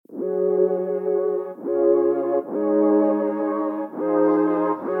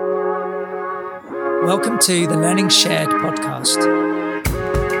Welcome to the Learning Shared podcast.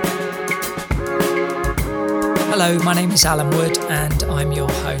 Hello, my name is Alan Wood and I'm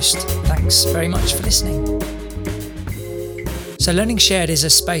your host. Thanks very much for listening. So Learning Shared is a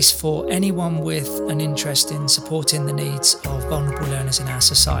space for anyone with an interest in supporting the needs of vulnerable learners in our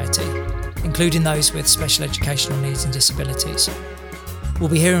society, including those with special educational needs and disabilities. We'll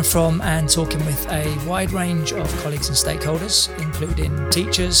be hearing from and talking with a wide range of colleagues and stakeholders, including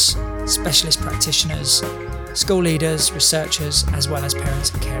teachers, specialist practitioners, school leaders, researchers, as well as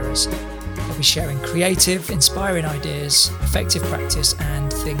parents and carers. They'll be sharing creative, inspiring ideas, effective practice,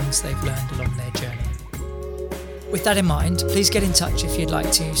 and things they've learned along their journey. With that in mind, please get in touch if you'd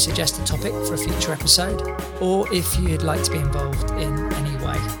like to suggest a topic for a future episode, or if you'd like to be involved in any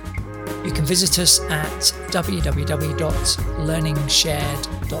way. You can visit us at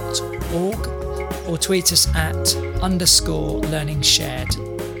www.learningshared.org or tweet us at _learningshared.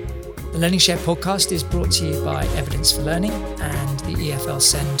 The Learning Shared podcast is brought to you by Evidence for Learning and the EFL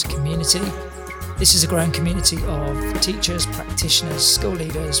SEND community. This is a growing community of teachers, practitioners, school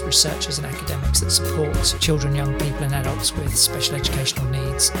leaders, researchers and academics that support children, young people and adults with special educational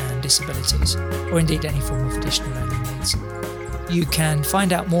needs and disabilities, or indeed any form of additional learning needs. You can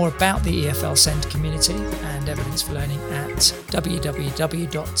find out more about the EFL SEND community and Evidence for Learning at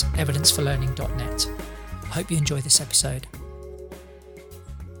www.evidenceforlearning.net. I hope you enjoy this episode.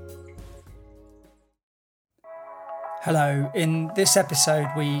 Hello, in this episode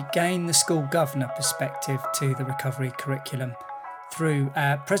we gain the school governor perspective to the recovery curriculum through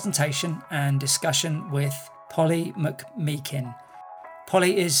a presentation and discussion with Polly McMeekin.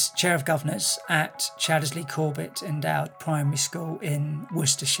 Polly is Chair of Governors at Chaddesley Corbett Endowed Primary School in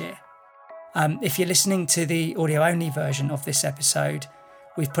Worcestershire. If you're listening to the audio-only version of this episode,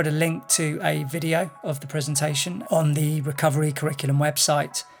 we've put a link to a video of the presentation on the Recovery Curriculum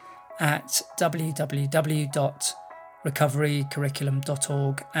website at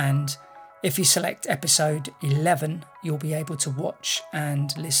www.recoverycurriculum.org, and if you select episode 11, you'll be able to watch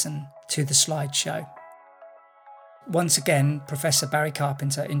and listen to the slideshow. Once again, Professor Barry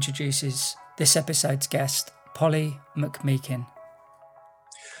Carpenter introduces this episode's guest, Polly McMeekin.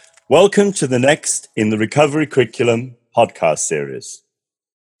 Welcome to the next in the Recovery Curriculum podcast series.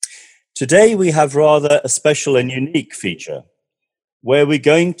 Today we have rather a special and unique feature where we're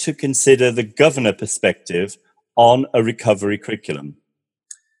going to consider the governor perspective on a recovery curriculum.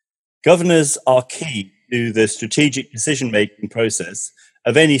 Governors are key to the strategic decision-making process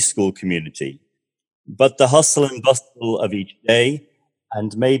of any school community. But the hustle and bustle of each day,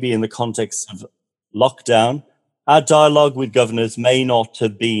 and maybe in the context of lockdown, our dialogue with governors may not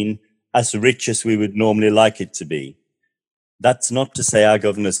have been as rich as we would normally like it to be. That's not to say our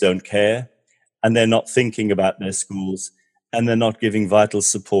governors don't care, and they're not thinking about their schools, and they're not giving vital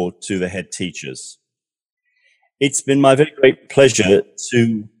support to the head teachers. It's been my very great pleasure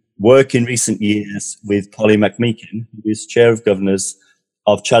to work in recent years with Polly McMeekin, who is Chair of Governors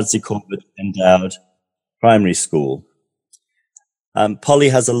of Chaddesley Corbett Endowed Primary School. Polly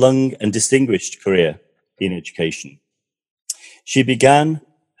has a long and distinguished career in education. She began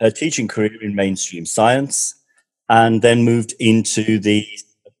her teaching career in mainstream science and then moved into the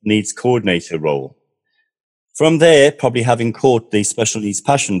needs coordinator role. From there, probably having caught the special needs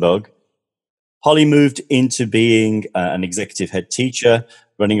passion bug, Polly moved into being an executive head teacher,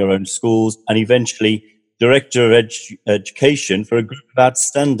 running her own schools, and eventually director of education for a group of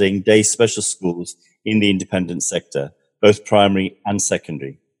outstanding day special schools in the independent sector, both primary and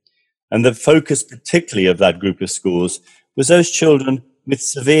secondary. And the focus particularly of that group of schools was those children with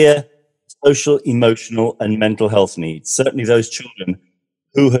severe social, emotional and mental health needs, certainly those children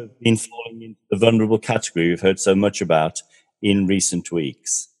who have been falling into the vulnerable category we've heard so much about in recent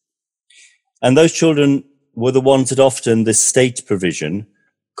weeks. And those children were the ones that often the state provision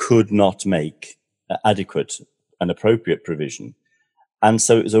could not make adequate and appropriate provision. And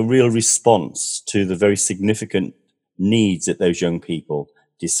so it was a real response to the very significant needs that those young people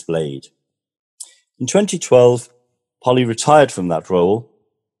displayed. In 2012, Polly retired from that role,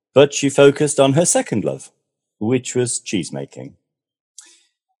 but she focused on her second love, which was cheese making.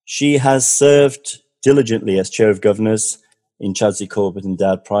 She has served diligently as Chair of Governors in Chaddesley Corbett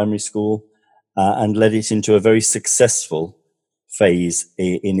Endowed Primary School and led it into a very successful phase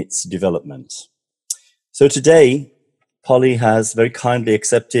in its development. So today, Polly has very kindly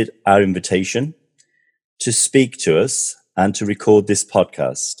accepted our invitation to speak to us and to record this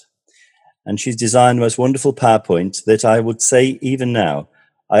podcast. And she's designed the most wonderful PowerPoint that I would say even now,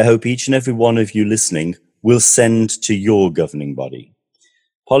 I hope each and every one of you listening will send to your governing body.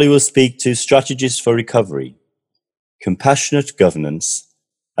 Polly will speak to strategies for recovery, compassionate governance,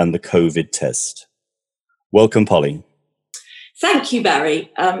 and the COVID test. Welcome, Polly. Thank you, Barry.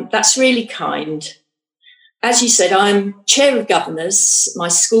 That's really kind. As you said, I'm Chair of Governors. My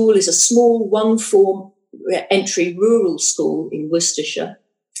school is a small one-form entry rural school in Worcestershire.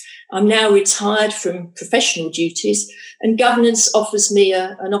 I'm now retired from professional duties, and governance offers me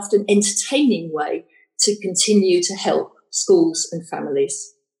an often entertaining way to continue to help schools and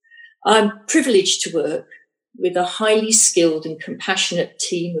families. I'm privileged to work with a highly skilled and compassionate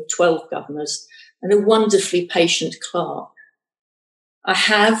team of 12 governors and a wonderfully patient clerk. I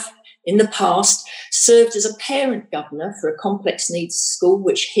have, in the past, served as a parent governor for a complex needs school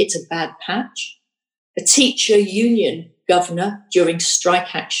which hit a bad patch, a teacher union governor during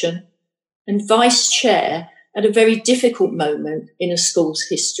strike action, and vice chair at a very difficult moment in a school's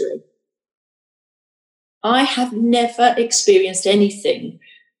history. I have never experienced anything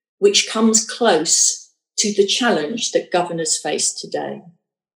which comes close to the challenge that governors face today.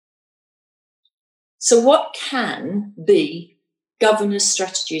 So what can be governors'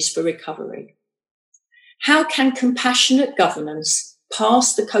 strategies for recovery? How can compassionate governance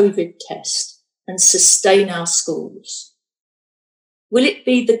pass the COVID test and sustain our schools? Will it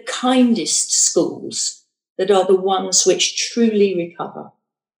be the kindest schools that are the ones which truly recover?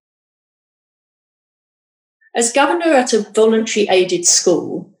 As governor at a voluntary aided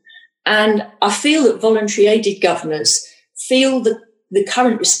school, and I feel that voluntary aided governors feel the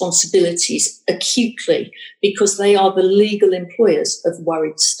current responsibilities acutely because they are the legal employers of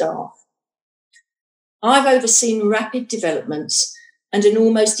worried staff. I've overseen rapid developments and an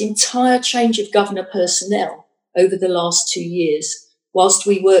almost entire change of governor personnel over the last 2 years, whilst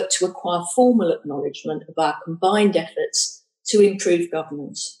we work to acquire formal acknowledgement of our combined efforts to improve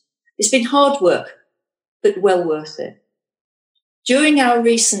governance. It's been hard work, but well worth it. During our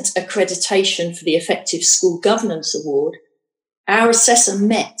recent accreditation for the Effective School Governance Award, our assessor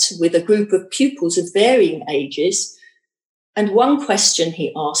met with a group of pupils of varying ages, and one question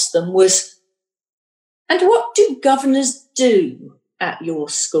he asked them was, "And what do governors do at your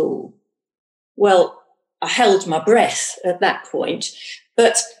school?" Well, I held my breath at that point,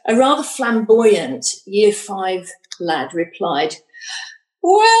 but a rather flamboyant Year 5 lad replied,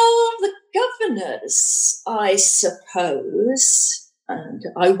 "Well, the governors, I suppose." And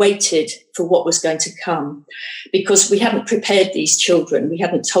I waited for what was going to come because we hadn't prepared these children. We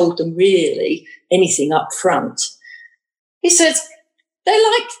hadn't told them really anything up front. He said,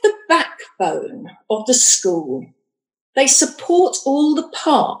 "They're like the backbone of the school. They support all the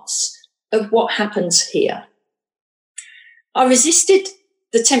parts of what happens here." I resisted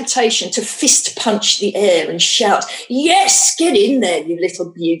the temptation to fist punch the air and shout, "Yes, get in there, you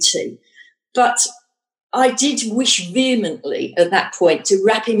little beauty." But I did wish vehemently at that point to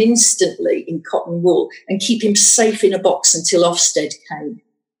wrap him instantly in cotton wool and keep him safe in a box until Ofsted came.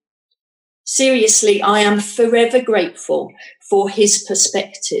 Seriously, I am forever grateful for his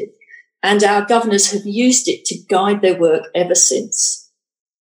perspective, and our governors have used it to guide their work ever since.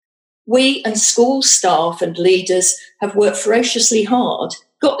 We and school staff and leaders have worked ferociously hard,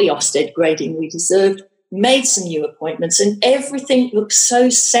 got the Ofsted grading we deserved, made some new appointments, and everything looks so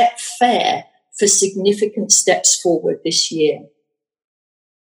set fair for significant steps forward this year.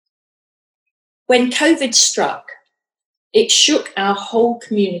 When COVID struck, it shook our whole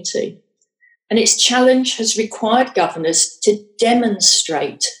community, and its challenge has required governors to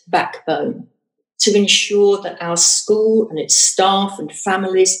demonstrate backbone to ensure that our school and its staff and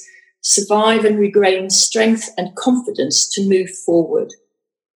families survive and regain strength and confidence to move forward.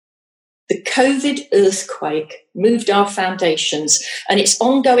 The COVID earthquake moved our foundations, and its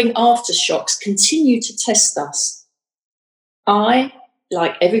ongoing aftershocks continue to test us. I,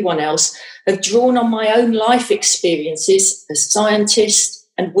 like everyone else, have drawn on my own life experiences as scientist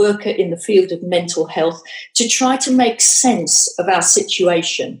and worker in the field of mental health to try to make sense of our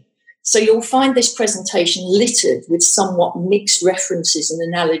situation. So you'll find this presentation littered with somewhat mixed references and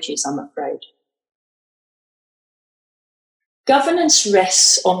analogies, I'm afraid. Governance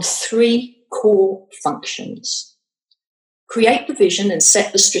rests on 3 core functions: create the vision and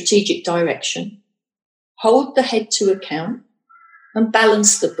set the strategic direction, hold the head to account, and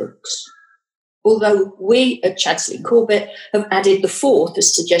balance the books. Although we at Chaddesley Corbett have added the 4th,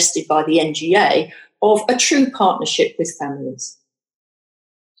 as suggested by the NGA, of a true partnership with families.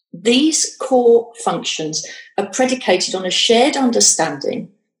 These core functions are predicated on a shared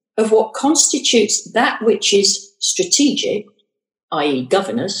understanding of what constitutes that which is strategic, i.e.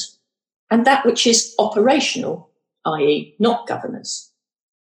 governors, and that which is operational, i.e. not governors.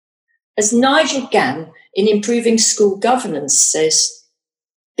 As Nigel Gann in Improving School Governance says,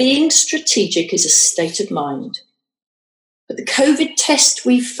 being strategic is a state of mind. But the COVID test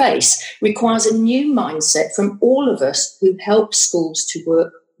we face requires a new mindset from all of us who help schools to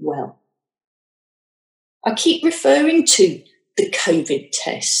work well. I keep referring to the COVID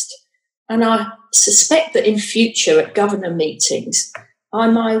test, and I suspect that in future at governor meetings, I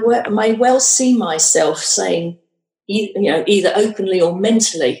may well see myself saying, either openly or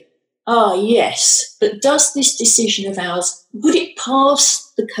mentally, yes, but does this decision of ours, would it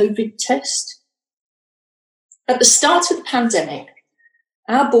pass the COVID test? At the start of the pandemic,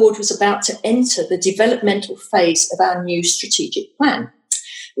 our board was about to enter the developmental phase of our new strategic plan.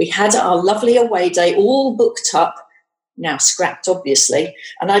 We had our lovely away day all booked up, now scrapped obviously,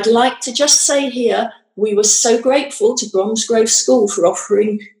 and I'd like to just say here, we were so grateful to Bromsgrove School for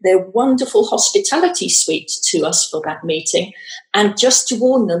offering their wonderful hospitality suite to us for that meeting, and just to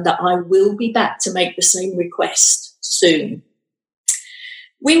warn them that I will be back to make the same request soon.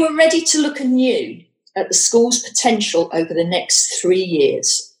 We were ready to look anew at the school's potential over the next 3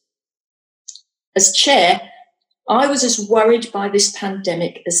 years. As chair, I was as worried by this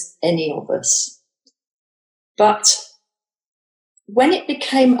pandemic as any of us. But when it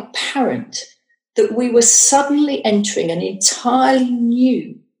became apparent that we were suddenly entering an entirely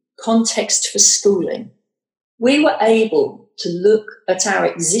new context for schooling, we were able to look at our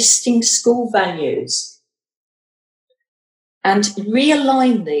existing school values and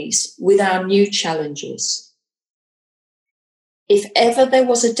realign these with our new challenges. If ever there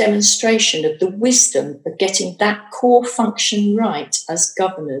was a demonstration of the wisdom of getting that core function right as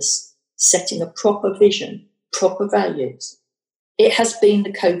governors, setting a proper vision, proper values, it has been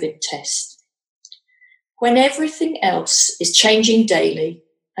the COVID test. When everything else is changing daily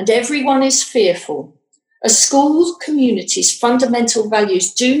and everyone is fearful, a school community's fundamental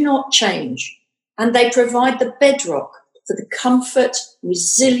values do not change, and they provide the bedrock for the comfort,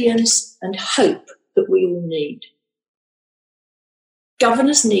 resilience, and hope that we all need.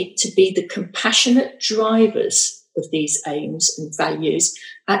 Governors need to be the compassionate drivers of these aims and values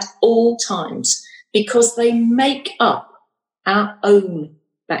at all times, because they make up our own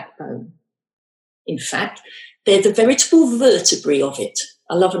backbone. In fact, they're the veritable vertebrae of it.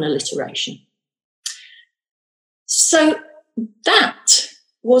 I love an alliteration. So that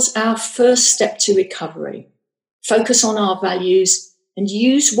was our first step to recovery. Focus on our values and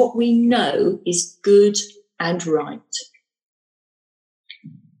use what we know is good and right.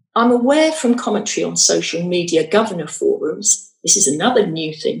 I'm aware from commentary on social media governor forums, this is another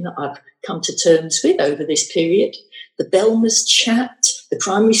new thing that I've come to terms with over this period, the Belmers chat, the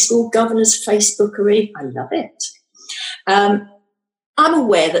primary school governors Facebookery, I love it. I'm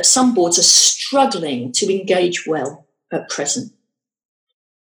aware that some boards are struggling to engage well at present.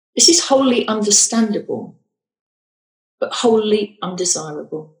 This is wholly understandable, but wholly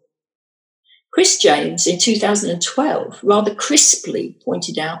undesirable. Chris James in 2012 rather crisply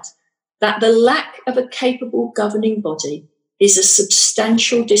pointed out that the lack of a capable governing body is a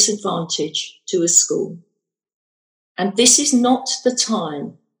substantial disadvantage to a school. And this is not the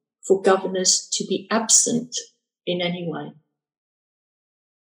time for governors to be absent in any way.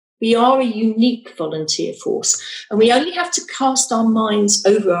 We are a unique volunteer force, and we only have to cast our minds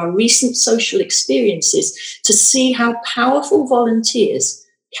over our recent social experiences to see how powerful volunteers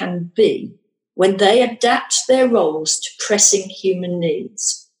can be when they adapt their roles to pressing human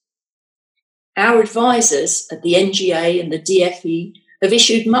needs. Our advisors at the NGA and the DFE have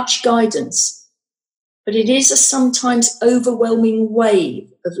issued much guidance, but it is a sometimes overwhelming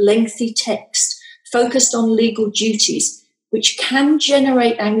wave of lengthy text focused on legal duties, which can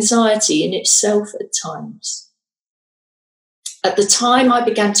generate anxiety in itself at times. At the time I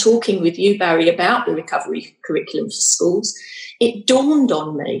began talking with you, Barry, about the recovery curriculum for schools, it dawned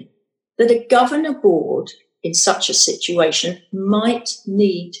on me that a governor board in such a situation might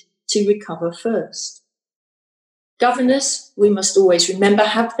need to recover first. Governors, we must always remember,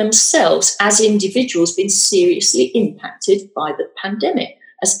 have themselves as individuals been seriously impacted by the pandemic,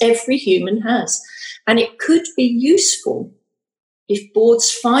 as every human has. And it could be useful if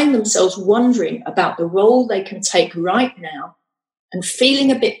boards find themselves wondering about the role they can take right now and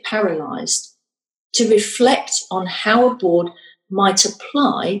feeling a bit paralysed, to reflect on how a board might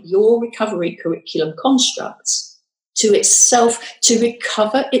apply your recovery curriculum constructs to itself to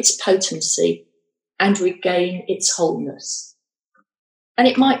recover its potency and regain its wholeness. And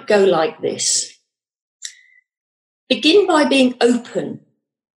it might go like this. Begin by being open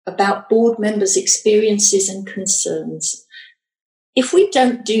about board members' experiences and concerns. If we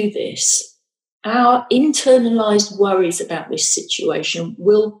don't do this, our internalised worries about this situation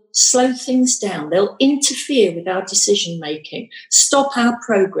will slow things down. They'll interfere with our decision-making, stop our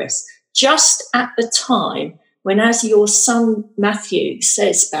progress, just at the time when, as your son Matthew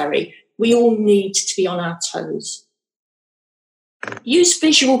says, Barry, we all need to be on our toes. Use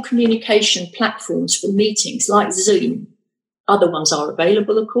visual communication platforms for meetings like Zoom. Other ones are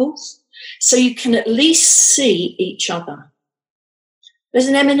available, of course, so you can at least see each other. There's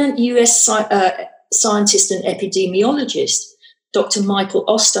an eminent US scientist and epidemiologist, Dr. Michael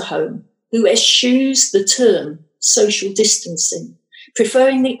Osterholm, who eschews the term social distancing,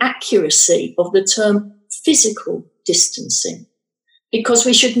 preferring the accuracy of the term physical distancing, because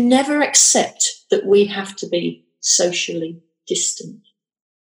we should never accept that we have to be socially distant.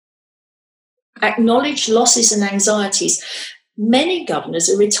 Acknowledge losses and anxieties. Many governors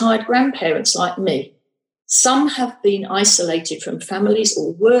are retired grandparents like me. Some have been isolated from families,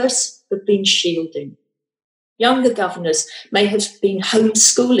 or worse, have been shielding. Younger governors may have been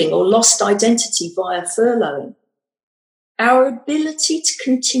homeschooling or lost identity via furloughing. Our ability to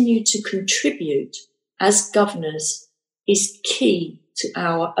continue to contribute as governors is key to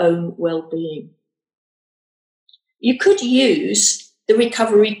our own well-being. You could use the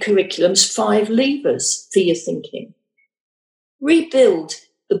recovery curriculum's 5 levers for your thinking. Rebuild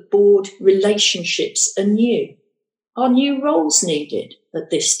the board relationships anew. Are new roles needed at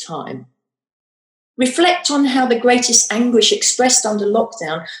this time? Reflect on how the greatest anguish expressed under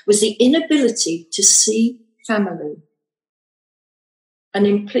lockdown was the inability to see family. An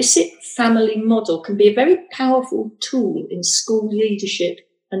implicit family model can be a very powerful tool in school leadership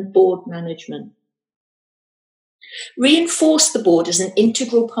and board management. Reinforce the board as an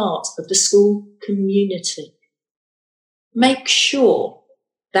integral part of the school community. Make sure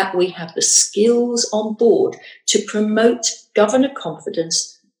that we have the skills on board to promote governor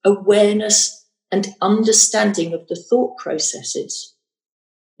confidence, awareness, and understanding of the thought processes.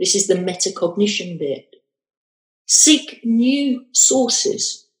 This is the metacognition bit. Seek new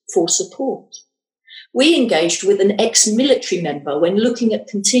sources for support. We engaged with an ex-military member when looking at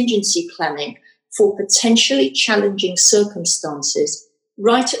contingency planning for potentially challenging circumstances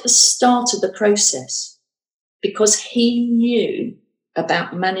right at the start of the process, because he knew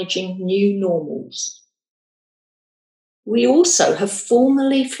about managing new normals. We also have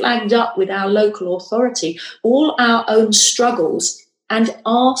formally flagged up with our local authority all our own struggles and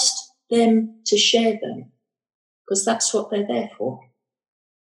asked them to share them, because that's what they're there for.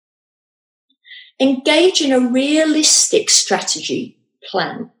 Engage in a realistic strategy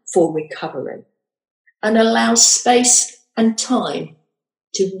plan for recovery and allow space and time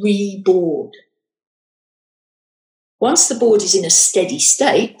to reboard. Once the board is in a steady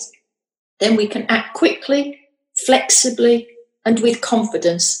state, then we can act quickly, flexibly, and with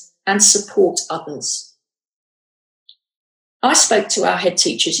confidence and support others. I spoke to our head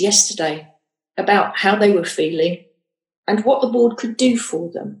teachers yesterday about how they were feeling and what the board could do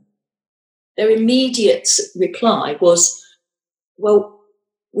for them. Their immediate reply was, well,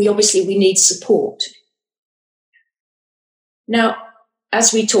 we need support. Now,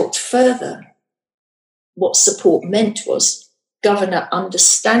 as we talked further, what support meant was governor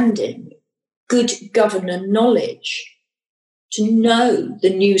understanding, good governor knowledge, to know the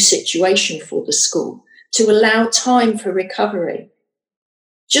new situation for the school, to allow time for recovery.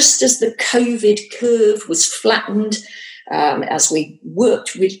 Just as the COVID curve was flattened as we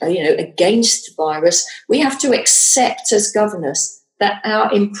worked with, against the virus, we have to accept as governors that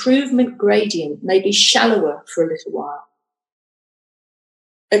our improvement gradient may be shallower for a little while.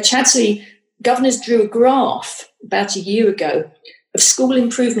 At Chadsley, governors drew a graph about a year ago of school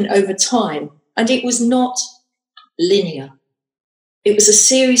improvement over time, and it was not linear. It was a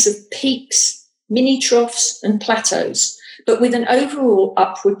series of peaks, mini troughs and plateaus, but with an overall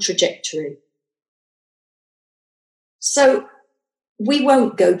upward trajectory. So we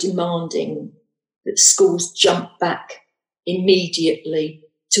won't go demanding that schools jump back immediately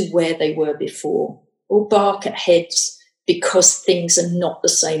to where they were before, or bark at heads because things are not the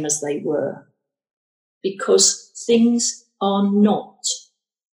same as they were. Because things are not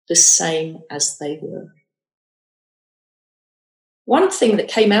the same as they were. One thing that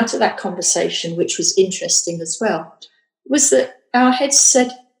came out of that conversation, which was interesting as well, was that our heads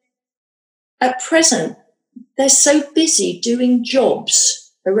said, at present, they're so busy doing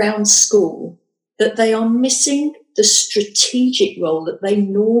jobs around school that they are missing the strategic role that they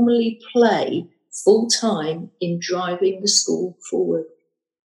normally play full-time in driving the school forward.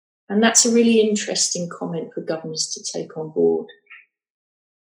 And that's a really interesting comment for governors to take on board.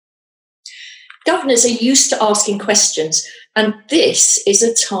 Governors are used to asking questions, and this is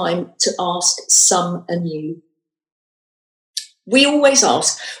a time to ask some anew. We always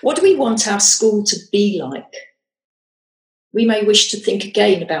ask, what do we want our school to be like? We may wish to think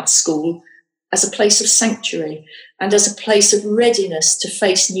again about school as a place of sanctuary and as a place of readiness to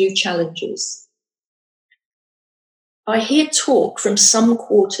face new challenges. I hear talk from some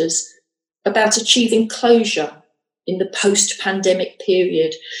quarters about achieving closure in the post-pandemic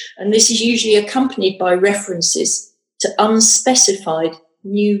period, and this is usually accompanied by references to unspecified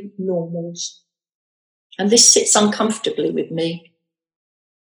new normals. And this sits uncomfortably with me.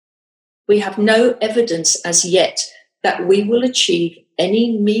 We have no evidence as yet that we will achieve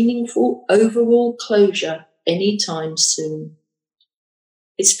any meaningful overall closure anytime soon.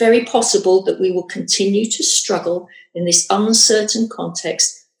 It's very possible that we will continue to struggle in this uncertain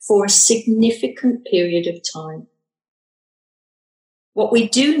context for a significant period of time. What we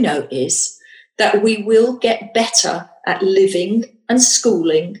do know is that we will get better at living and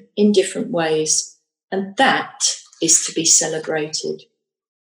schooling in different ways, and that is to be celebrated.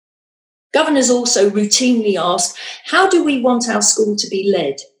 Governors also routinely ask, how do we want our school to be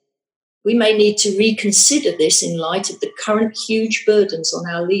led? We may need to reconsider this in light of the current huge burdens on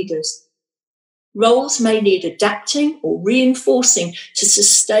our leaders. Roles may need adapting or reinforcing to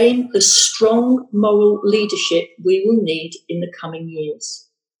sustain the strong moral leadership we will need in the coming years.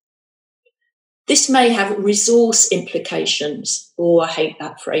 This may have resource implications, I hate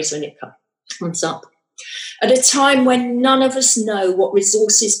that phrase when it comes up, at a time when none of us know what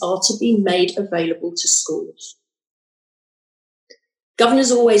resources are to be made available to schools.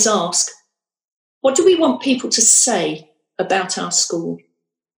 Governors always ask, what do we want people to say about our school?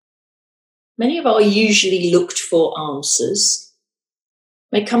 Many of our usually looked for answers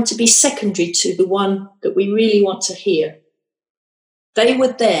may come to be secondary to the one that we really want to hear. They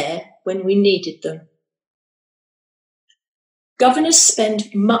were there when we needed them. Governors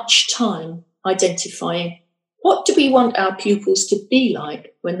spend much time identifying what do we want our pupils to be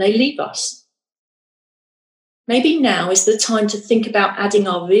like when they leave us. Maybe now is the time to think about adding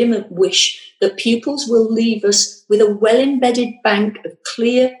our vehement wish that pupils will leave us with a well-embedded bank of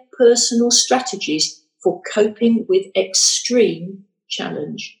clear personal strategies for coping with extreme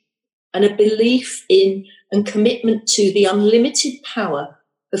challenge, and a belief in and commitment to the unlimited power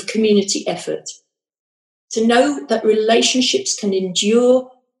of community effort, to know that relationships can endure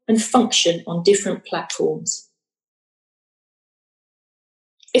and function on different platforms.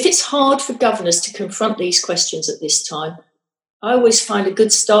 If it's hard for governors to confront these questions at this time, I always find a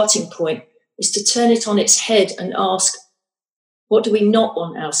good starting point is to turn it on its head and ask, what do we not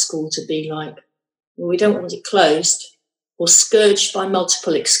want our school to be like? Well, we don't want it closed or scourged by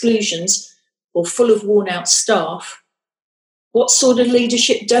multiple exclusions or full of worn-out staff. What sort of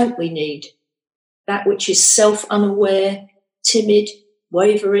leadership don't we need? That which is self-unaware, timid,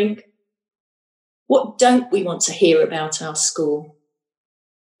 wavering? What don't we want to hear about our school?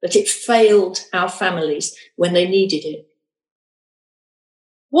 That it failed our families when they needed it.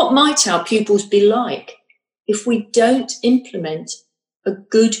 What might our pupils be like if we don't implement a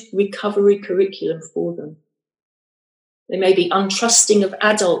good recovery curriculum for them? They may be untrusting of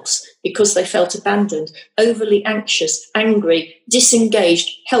adults because they felt abandoned, overly anxious, angry, disengaged,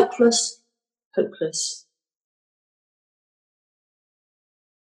 helpless, hopeless.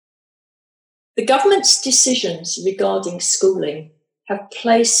 The government's decisions regarding schooling have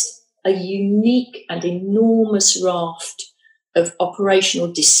placed a unique and enormous raft of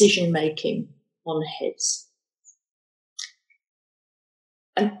operational decision-making on heads.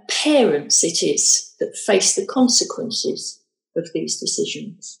 And parents it is that face the consequences of these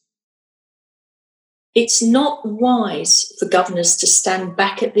decisions. It's not wise for governors to stand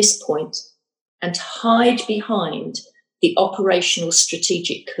back at this point and hide behind the operational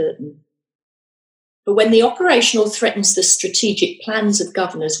strategic curtain. But when the operational threatens the strategic plans of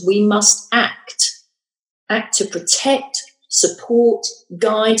governors, we must act to protect, support,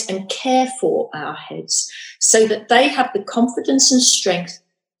 guide and care for our heads so that they have the confidence and strength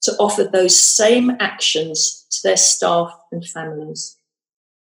to offer those same actions to their staff and families.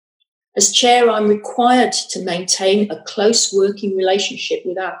 As chair, I'm required to maintain a close working relationship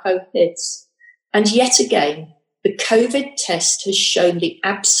with our co-heads. And yet again, the COVID test has shown the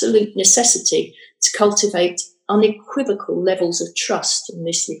absolute necessity to cultivate unequivocal levels of trust in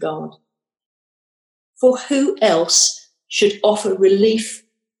this regard. For who else should offer relief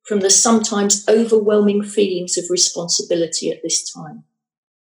from the sometimes overwhelming feelings of responsibility at this time?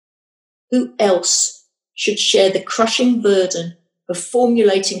 Who else should share the crushing burden of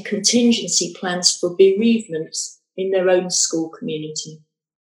formulating contingency plans for bereavements in their own school community?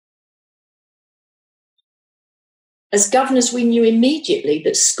 As governors, we knew immediately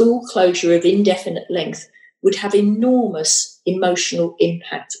that school closure of indefinite length would have enormous emotional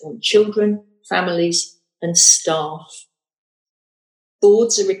impact on children, families, and staff.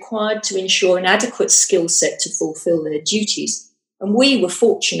 Boards are required to ensure an adequate skill set to fulfil their duties, and we were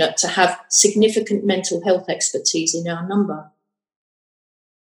fortunate to have significant mental health expertise in our number.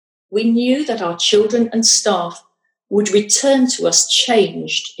 We knew that our children and staff would return to us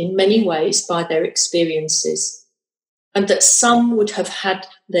changed in many ways by their experiences, and that some would have had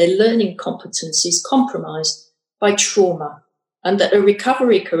their learning competencies compromised by trauma, and that a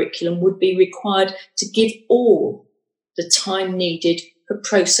recovery curriculum would be required to give all the time needed for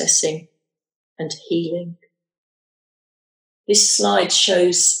processing and healing. This slide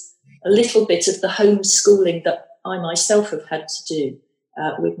shows a little bit of the homeschooling that I myself have had to do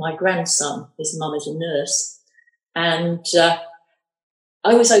with my grandson. His mum is a nurse. And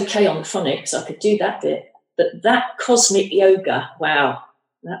I was okay on the phonics, I could do that bit. But that cosmic yoga, wow,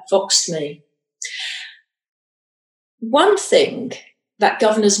 that foxed me. One thing that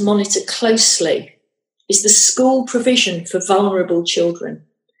governors monitor closely is the school provision for vulnerable children.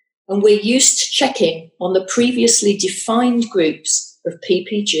 And we're used to checking on the previously defined groups of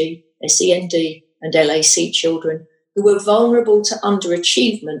PPG, SEND and LAC children who were vulnerable to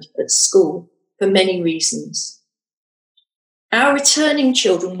underachievement at school for many reasons. Our returning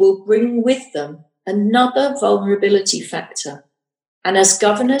children will bring with them another vulnerability factor. And as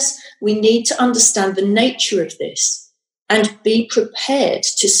governors, we need to understand the nature of this and be prepared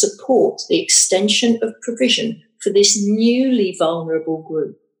to support the extension of provision for this newly vulnerable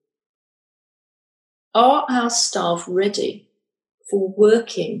group. Are our staff ready for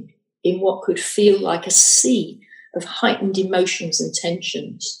working in what could feel like a sea of heightened emotions and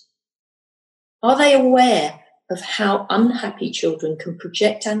tensions? Are they aware of how unhappy children can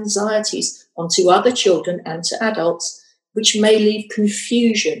project anxieties onto other children and to adults, which may leave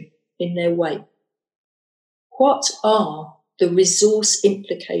confusion in their wake? What are the resource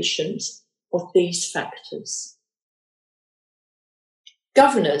implications of these factors?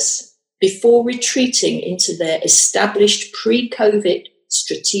 Governors, before retreating into their established pre-COVID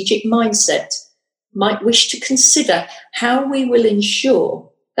strategic mindset, might wish to consider how we will ensure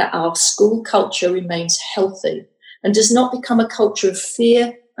that our school culture remains healthy and does not become a culture of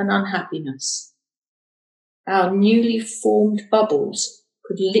fear and unhappiness. Our newly formed bubbles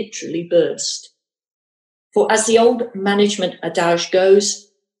could literally burst. For as the old management adage goes,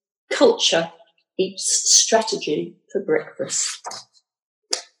 culture eats strategy for breakfast.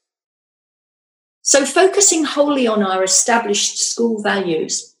 So focusing wholly on our established school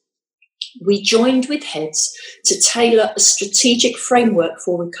values, we joined with heads to tailor a strategic framework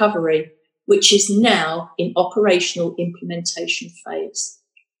for recovery, which is now in operational implementation phase.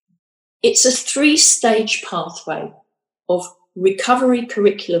 It's a 3-stage pathway of recovery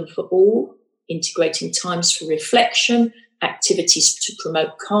curriculum for all, integrating times for reflection, activities to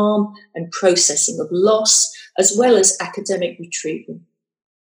promote calm and processing of loss, as well as academic retrieval.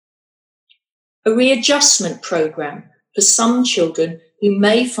 A readjustment programme for some children who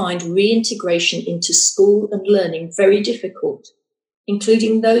may find reintegration into school and learning very difficult,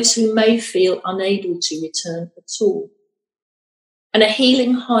 including those who may feel unable to return at all. And a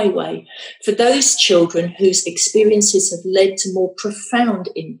healing highway for those children whose experiences have led to more profound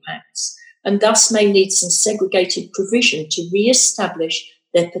impacts and thus may need some segregated provision to re-establish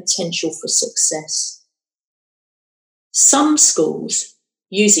their potential for success. Some schools,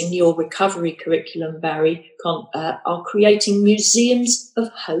 using your recovery curriculum, Barry, are creating museums of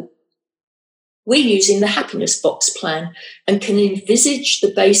hope. We're using the Happiness Box plan and can envisage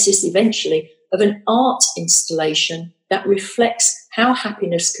the basis eventually of an art installation that reflects how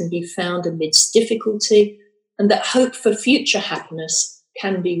happiness can be found amidst difficulty and that hope for future happiness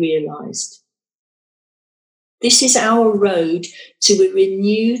can be realised. This is our road to a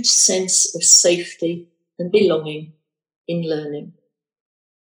renewed sense of safety and belonging in learning.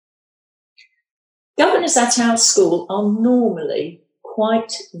 Governors at our school are normally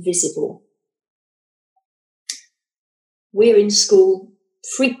quite visible. We're in school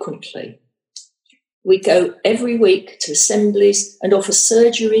frequently. We go every week to assemblies and offer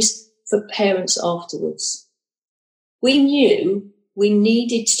surgeries for parents afterwards. We knew we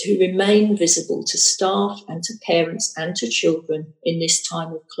needed to remain visible to staff and to parents and to children in this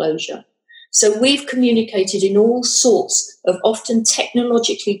time of closure. So we've communicated in all sorts of often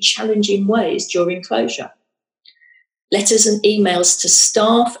technologically challenging ways during closure. Letters and emails to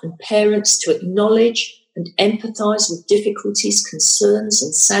staff and parents to acknowledge and empathise with difficulties, concerns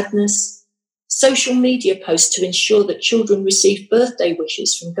and sadness. Social media posts to ensure that children receive birthday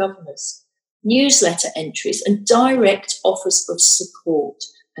wishes from governors. Newsletter entries and direct offers of support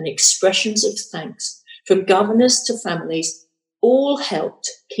and expressions of thanks from governors to families all helped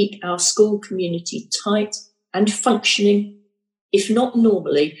keep our school community tight and functioning if not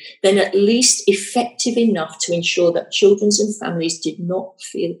normally, then at least effective enough to ensure that children and families did not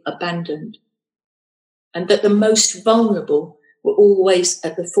feel abandoned, and that the most vulnerable were always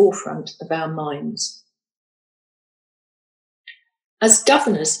at the forefront of our minds. As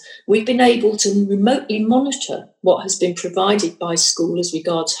governors, we've been able to remotely monitor what has been provided by school as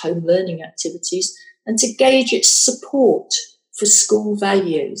regards home learning activities and to gauge its support for school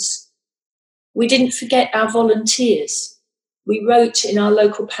values. We didn't forget our volunteers. We wrote in our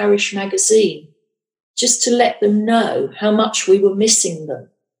local parish magazine just to let them know how much we were missing them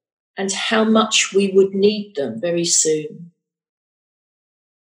and how much we would need them very soon.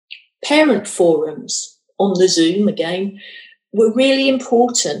 Parent forums on the Zoom again were really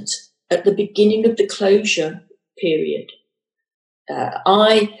important at the beginning of the closure period.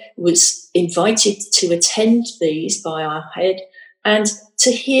 I was invited to attend these by our head and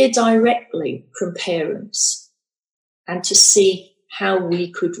to hear directly from parents and to see how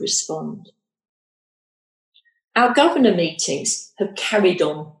we could respond. Our governor meetings have carried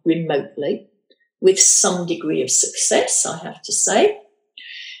on remotely with some degree of success, I have to say,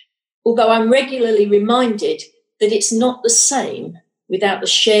 although I'm regularly reminded that it's not the same without the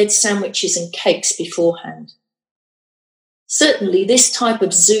shared sandwiches and cakes beforehand. Certainly, this type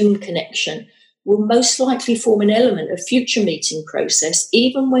of Zoom connection will most likely form an element of future meeting process,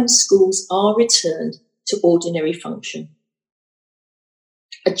 even when schools are returned to ordinary function.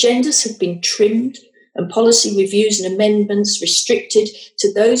 Agendas have been trimmed and policy reviews and amendments restricted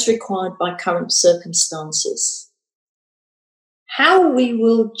to those required by current circumstances. How we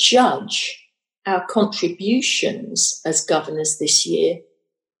will judge our contributions as governors this year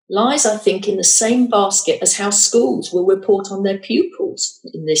lies, I think, in the same basket as how schools will report on their pupils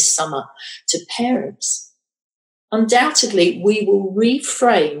in this summer to parents. Undoubtedly, we will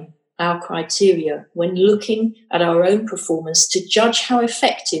reframe our criteria when looking at our own performance to judge how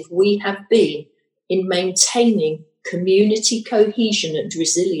effective we have been in maintaining community cohesion and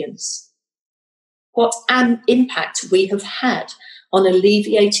resilience, what an impact we have had on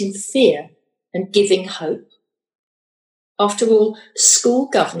alleviating fear and giving hope. After all, school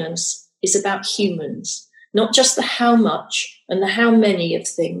governance is about humans, not just the how much and the how many of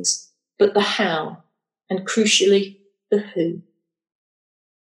things, but the how, and crucially, the who.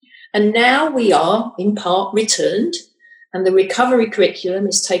 And now we are, in part, returned, and the recovery curriculum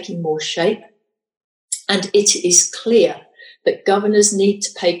is taking more shape, and it is clear that governors need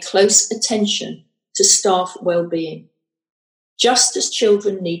to pay close attention to staff well-being. Just as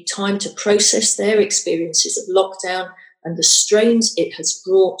children need time to process their experiences of lockdown and the strains it has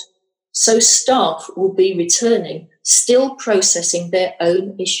brought, so staff will be returning, still processing their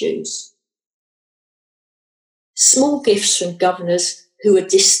own issues. Small gifts from governors who are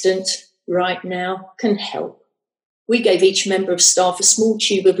distant right now can help. We gave each member of staff a small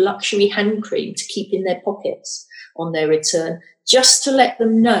tube of luxury hand cream to keep in their pockets on their return, just to let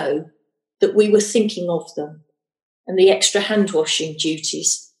them know that we were thinking of them and the extra hand washing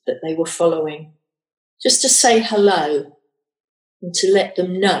duties that they were following. Just to say hello and to let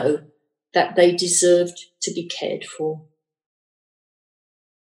them know that they deserved to be cared for.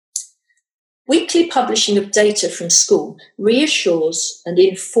 Weekly publishing of data from school reassures and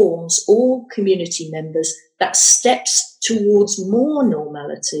informs all community members that steps towards more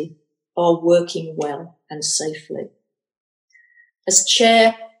normality are working well and safely. As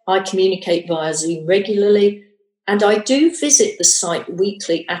chair, I communicate via Zoom regularly, and I do visit the site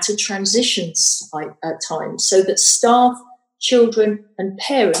weekly at a transition site at times so that staff, children and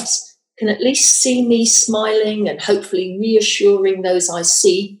parents can at least see me smiling and hopefully reassuring those I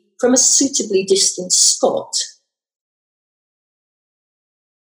see from a suitably distant spot.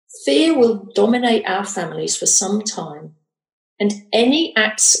 Fear will dominate our families for some time, and any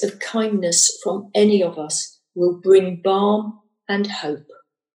acts of kindness from any of us will bring balm and hope.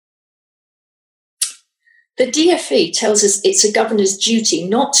 The DFE tells us it's a governor's duty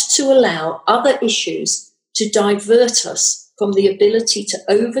not to allow other issues to divert us from the ability to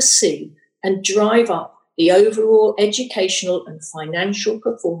oversee and drive up the overall educational and financial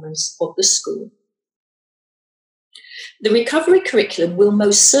performance of the school. The recovery curriculum will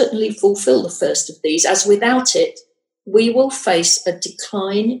most certainly fulfil the first of these, as without it, we will face a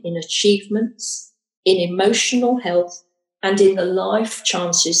decline in achievements, in emotional health, and in the life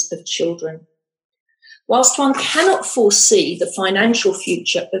chances of children. Whilst one cannot foresee the financial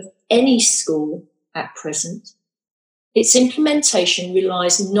future of any school at present, its implementation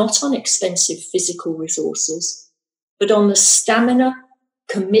relies not on expensive physical resources, but on the stamina,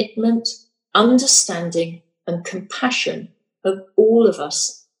 commitment, understanding, and compassion of all of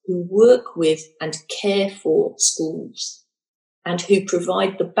us who work with and care for schools. and who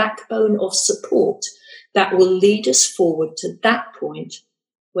provide the backbone of support that will lead us forward to that point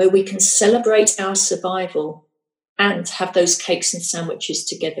where we can celebrate our survival and have those cakes and sandwiches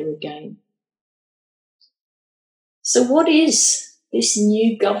together again. So what is this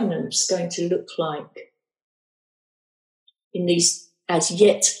new governance going to look like in these as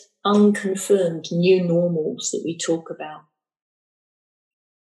yet unconfirmed new normals that we talk about?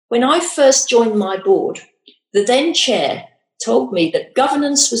 When I first joined my board, the then chair told me that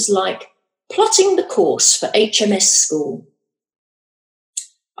governance was like plotting the course for HMS School.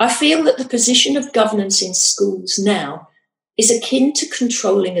 I feel that the position of governance in schools now is akin to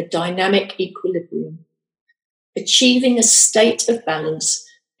controlling a dynamic equilibrium, achieving a state of balance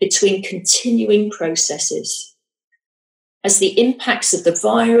between continuing processes. As the impacts of the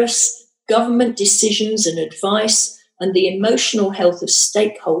virus, government decisions and advice, and the emotional health of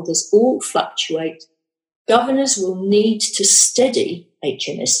stakeholders all fluctuate, governors will need to steady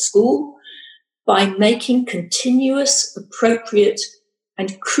HMS School by making continuous, appropriate,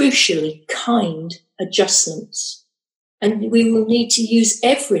 and crucially kind adjustments. And we will need to use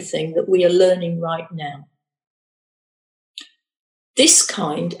everything that we are learning right now. This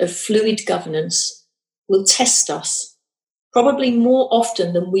kind of fluid governance will test us, probably more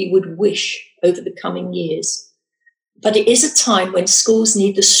often than we would wish over the coming years. But it is a time when schools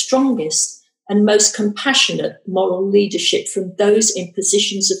need the strongest and most compassionate moral leadership from those in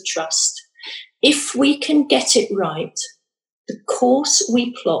positions of trust. If we can get it right, the course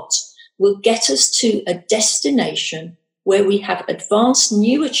we plot will get us to a destination where we have advanced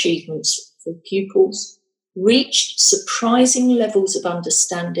new achievements for pupils, reached surprising levels of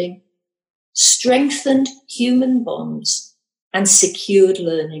understanding, strengthened human bonds, and secured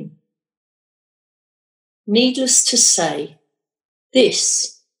learning. Needless to say,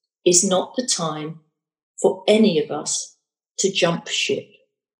 this is not the time for any of us to jump ship.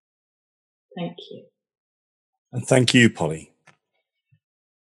 Thank you. And thank you, Polly.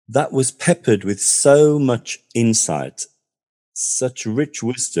 That was peppered with so much insight, such rich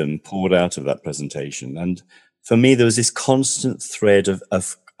wisdom poured out of that presentation. And for me, there was this constant thread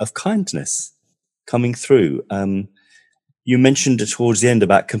of kindness coming through. You mentioned towards the end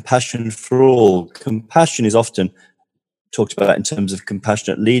about compassion for all. Compassion is often talked about in terms of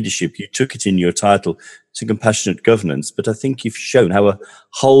compassionate leadership. You took it in your title to compassionate governance, but I think you've shown how a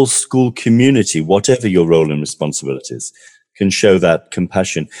whole school community, whatever your role and responsibilities, can show that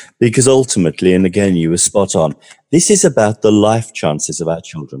compassion. Because ultimately, and again, you were spot on, this is about the life chances of our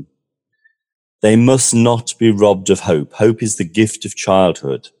children. They must not be robbed of hope. Hope is the gift of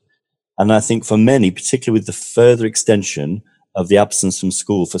childhood. And I think for many, particularly with the further extension of the absence from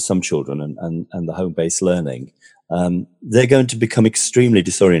school for some children and the home-based learning, they're going to become extremely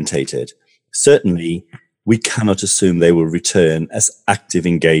disorientated. Certainly, we cannot assume they will return as active,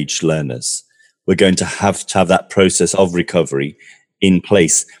 engaged learners. We're going to have that process of recovery in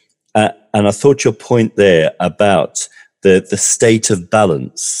place. And I thought your point there about the state of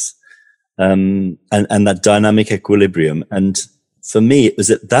balance and that dynamic equilibrium. And for me, it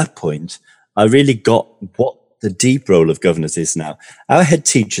was at that point I really got what the deep role of governors is now. Our head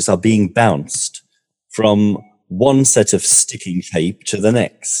teachers are being bounced from one set of sticking tape to the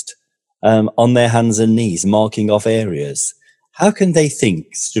next, on their hands and knees, marking off areas. How can they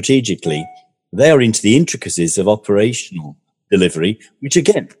think strategically? They are into the intricacies of operational delivery, which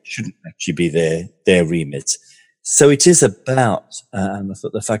again shouldn't actually be their remit. So it is about, and I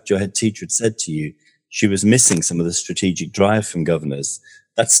thought the fact your head teacher had said to you, she was missing some of the strategic drive from governors.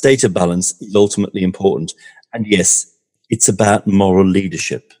 That state of balance is ultimately important. And yes, it's about moral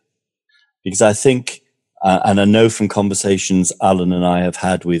leadership. Because I think, and I know from conversations Alan and I have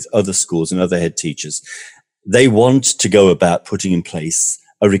had with other schools and other head teachers, they want to go about putting in place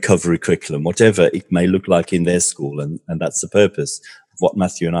a recovery curriculum, whatever it may look like in their school. And that's the purpose of what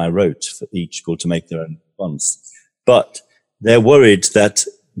Matthew and I wrote for each school to make their own response. But they're worried that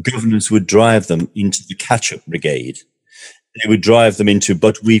governors would drive them into the catch-up brigade. They would drive them into,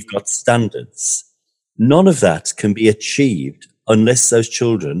 but we've got standards. None of that can be achieved unless those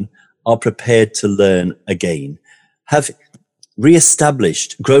children are prepared to learn again, have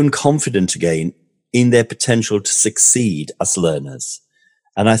re-established, grown confident again in their potential to succeed as learners.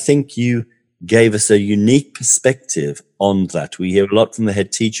 And I think you gave us a unique perspective on that. We hear a lot from the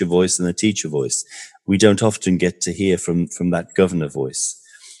head teacher voice and the teacher voice. We don't often get to hear from that governor voice.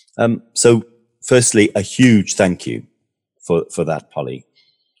 So firstly, a huge thank you for that, Polly.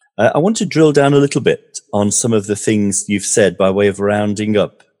 I want to drill down a little bit on some of the things you've said by way of rounding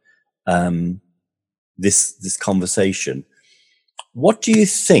up this conversation. What do you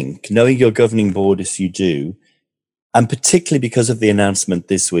think, knowing your governing board as you do, And particularly because of the announcement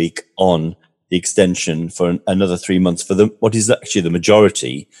this week on the extension for another 3 months for what is actually the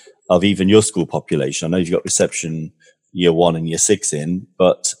majority of even your school population. I know you've got reception year 1 and year 6 in,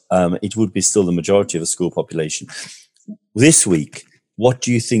 but it would be still the majority of the school population. This week, what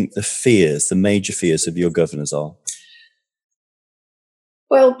do you think the major fears of your governors are?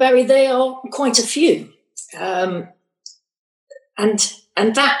 Well, Barry, there are quite a few. And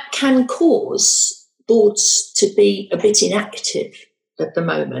that can cause boards to be a bit inactive at the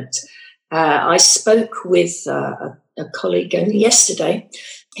moment. I spoke with a colleague only yesterday.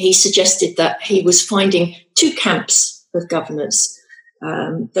 He suggested that he was finding 2 camps of governors,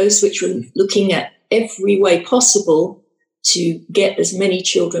 those which were looking at every way possible to get as many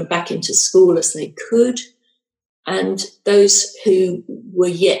children back into school as they could, and those who were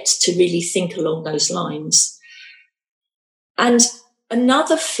yet to really think along those lines. And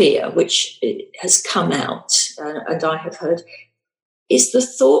another fear which has come out, and I have heard, is the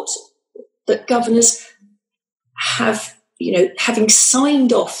thought that governors have, having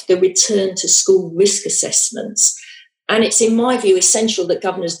signed off the return to school risk assessments, and it's in my view essential that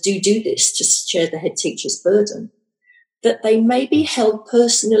governors do this to share the head teacher's burden, that they may be held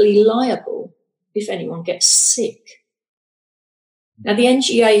personally liable if anyone gets sick. Now, the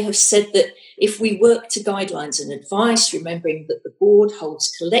NGA have said that if we work to guidelines and advice, remembering that the board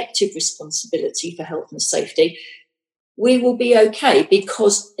holds collective responsibility for health and safety, we will be okay,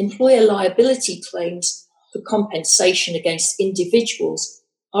 because employer liability claims for compensation against individuals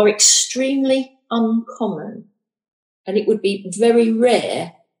are extremely uncommon, and it would be very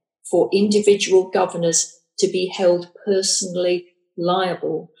rare for individual governors to be held personally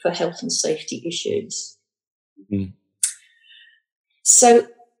liable for health and safety issues. Mm. So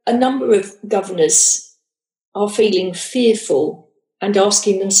a number of governors are feeling fearful and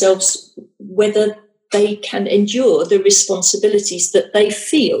asking themselves whether they can endure the responsibilities that they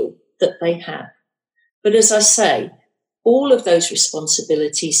feel that they have. But as I say, all of those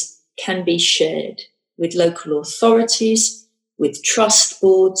responsibilities can be shared with local authorities, with trust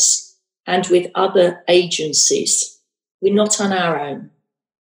boards, and with other agencies. We're not on our own.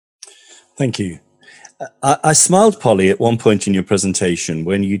 Thank you. I smiled, Polly, at one point in your presentation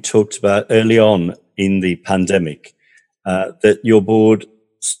when you talked about early on in the pandemic that your board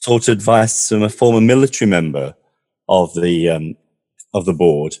sought advice from a former military member of the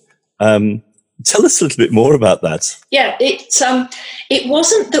board. Tell us a little bit more about that. Yeah, it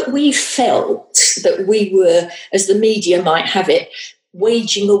wasn't that we felt that we were, as the media might have it,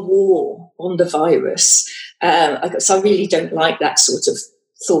 waging a war on the virus. So I really don't like that sort of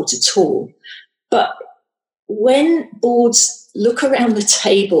thought at all. But when boards look around the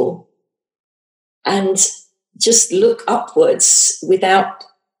table and just look upwards without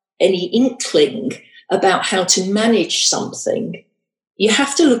any inkling about how to manage something, you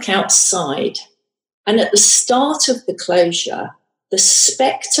have to look outside. And at the start of the closure, the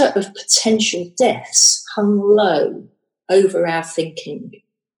spectre of potential deaths hung low over our thinking.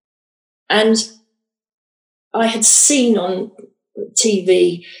 And I had seen on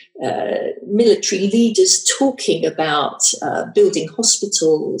TV military leaders talking about building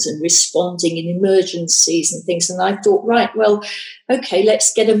hospitals and responding in emergencies and things. And I thought, right, well, okay,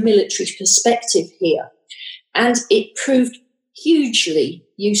 let's get a military perspective here. And it proved hugely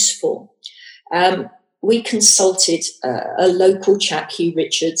useful. We consulted a local chap, Hugh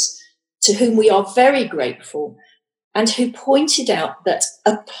Richards, to whom we are very grateful, and who pointed out that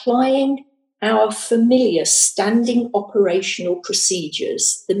applying our familiar standing operational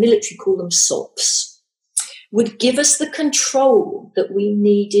procedures, the military call them SOPs, would give us the control that we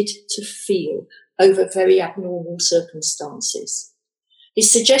needed to feel over very abnormal circumstances. His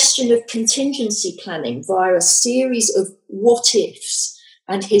suggestion of contingency planning via a series of what-ifs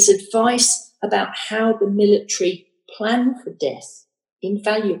and his advice about how the military plan for death,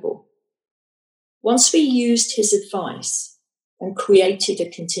 invaluable. Once we used his advice and created a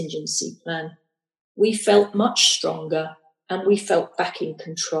contingency plan, we felt much stronger and we felt back in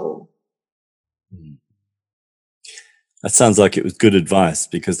control. That sounds like it was good advice,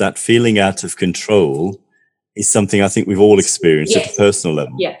 because that feeling out of control is something I think we've all experienced at a personal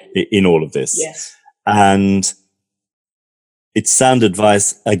level in all of this. Yes. And it's sound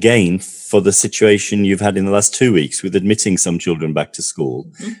advice, again, for the situation you've had in the last 2 weeks with admitting some children back to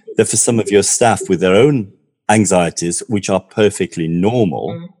school, that for some of your staff with their own anxieties, which are perfectly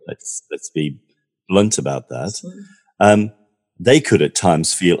normal, let's be blunt about that, they could at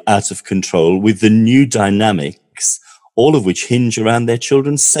times feel out of control with the new dynamics, all of which hinge around their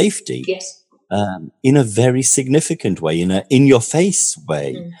children's safety. Yes. In a very significant way, in your face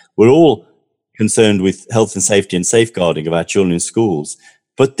way. We're all concerned with health and safety and safeguarding of our children in schools.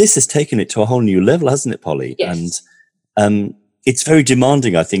 But this has taken it to a whole new level, hasn't it, Polly? Yes. And it's very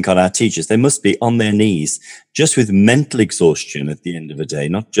demanding, I think, on our teachers. They must be on their knees just with mental exhaustion at the end of the day,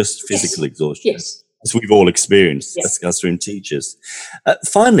 not just physical exhaustion, as we've all experienced as classroom teachers.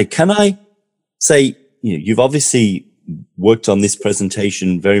 Finally, can I say, you've obviously worked on this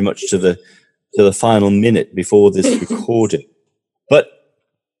presentation very much to the final minute before this recording, but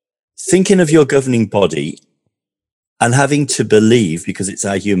thinking of your governing body and having to believe, because it's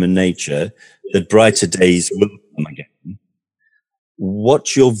our human nature, that brighter days will come again,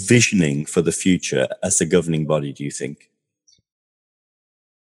 what's your visioning for the future as a governing body, do you think?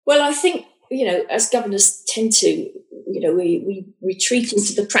 Well, I think, as governors tend to, we retreat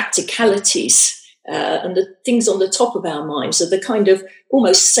into the practicalities and the things on the top of our minds are the kind of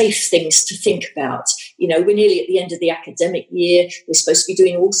almost safe things to think about. We're nearly at the end of the academic year. We're supposed to be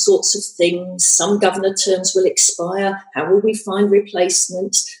doing all sorts of things. Some governor terms will expire. How will we find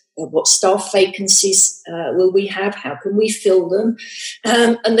replacements? What staff vacancies will we have? How can we fill them?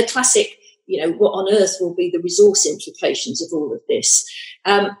 And the classic, what on earth will be the resource implications of all of this?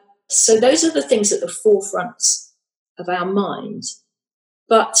 So those are the things at the forefront of our mind.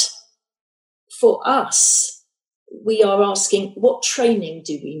 But for us, we are asking, what training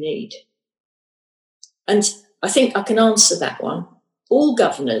do we need? And I think I can answer that one. All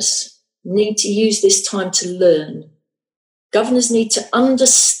governors need to use this time to learn. Governors need to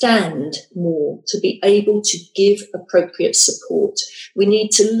understand more to be able to give appropriate support. We need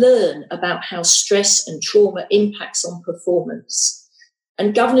to learn about how stress and trauma impacts on performance.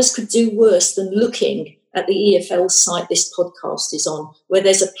 And governors could do worse than looking at the EFL site this podcast is on, where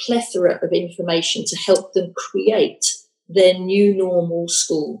there's a plethora of information to help them create their new normal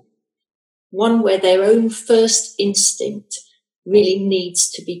school. One where their own first instinct really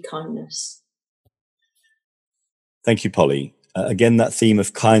needs to be kindness. Thank you, Polly. Again, that theme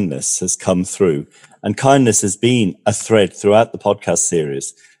of kindness has come through, and kindness has been a thread throughout the podcast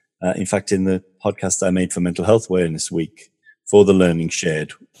series. In fact, in the podcast I made for Mental Health Awareness Week for the Learning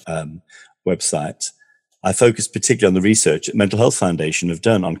Shared website, I focused particularly on the research that Mental Health Foundation have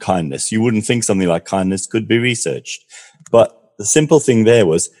done on kindness. You wouldn't think something like kindness could be researched, but the simple thing there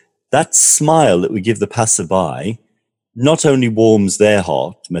was that smile that we give the passerby not only warms their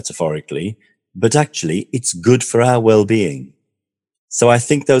heart, metaphorically, but actually it's good for our well-being. So I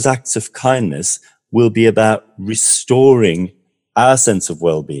think those acts of kindness will be about restoring our sense of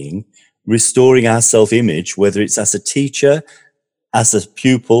well-being, restoring our self-image, whether it's as a teacher, as a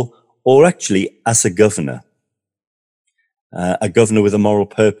pupil, or actually as a governor with a moral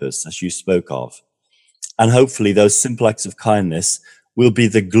purpose, as you spoke of. And hopefully those simple acts of kindness will be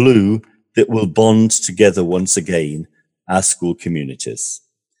the glue that will bond together once again our school communities.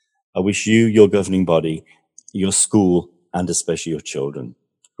 I wish you, your governing body, your school, and especially your children,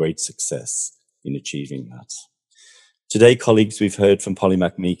 great success in achieving that. Today, colleagues, we've heard from Polly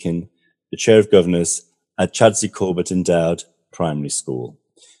McMeekin, the Chair of Governors at Chadsey Corbett Endowed Primary School.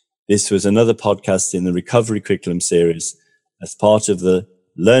 This was another podcast in the Recovery Curriculum series as part of the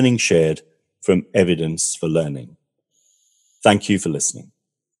Learning Shared from Evidence for Learning. Thank you for listening,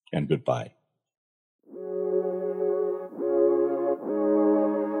 and goodbye.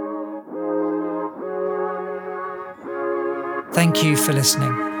 Thank you for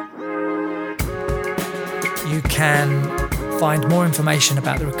listening. You can find more information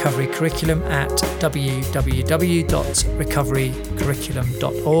about the Recovery Curriculum at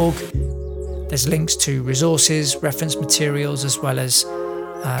www.recoverycurriculum.org. There's links to resources, reference materials, as well as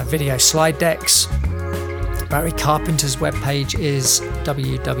video slide decks. Barry Carpenter's webpage is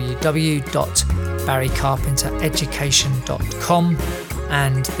www.barrycarpentereducation.com.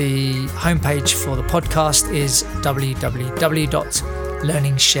 And the homepage for the podcast is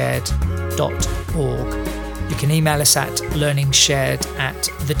www.learningshared.org. You can email us at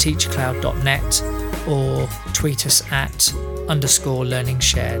learningshared@theteachercloud.net or tweet us at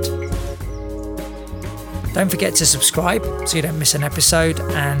 _learningshared. Don't forget to subscribe so you don't miss an episode,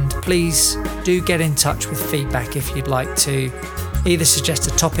 and please do get in touch with feedback if you'd like to either suggest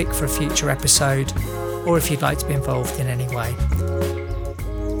a topic for a future episode or if you'd like to be involved in any way.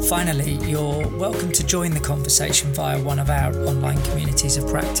 Finally, you're welcome to join the conversation via one of our online communities of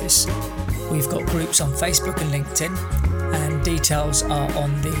practice. We've got groups on Facebook and LinkedIn, and details are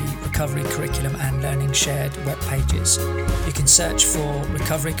on the Recovery Curriculum and Learning Shared web pages. You can search for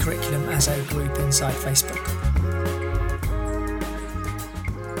Recovery Curriculum as a group inside Facebook.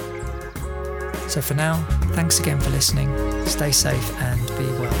 So for now, thanks again for listening. Stay safe and be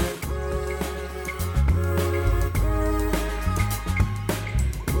well.